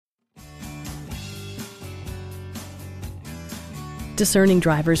discerning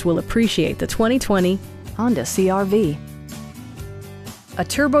drivers will appreciate the 2020 Honda CR-V. A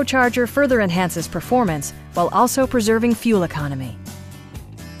turbocharger further enhances performance while also preserving fuel economy.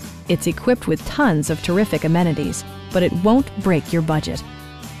 It's equipped with tons of terrific amenities, but it won't break your budget.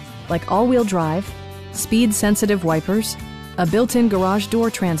 Like all-wheel drive, speed-sensitive wipers, a built-in garage door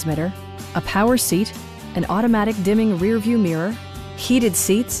transmitter, a power seat, an automatic dimming rear-view mirror, heated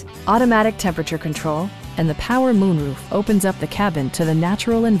seats, automatic temperature control, and the power moonroof opens up the cabin to the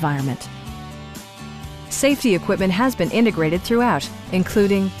natural environment. Safety equipment has been integrated throughout,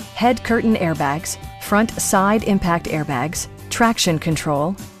 including head curtain airbags, front side impact airbags, traction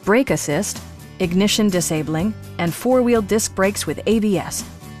control, brake assist, ignition disabling, and four-wheel disc brakes with ABS.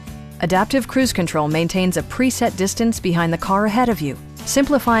 Adaptive Cruise Control maintains a preset distance behind the car ahead of you,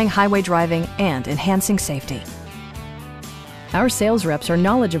 simplifying highway driving and enhancing safety. Our sales reps are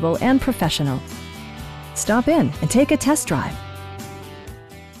knowledgeable and professional. Stop in and take a test drive.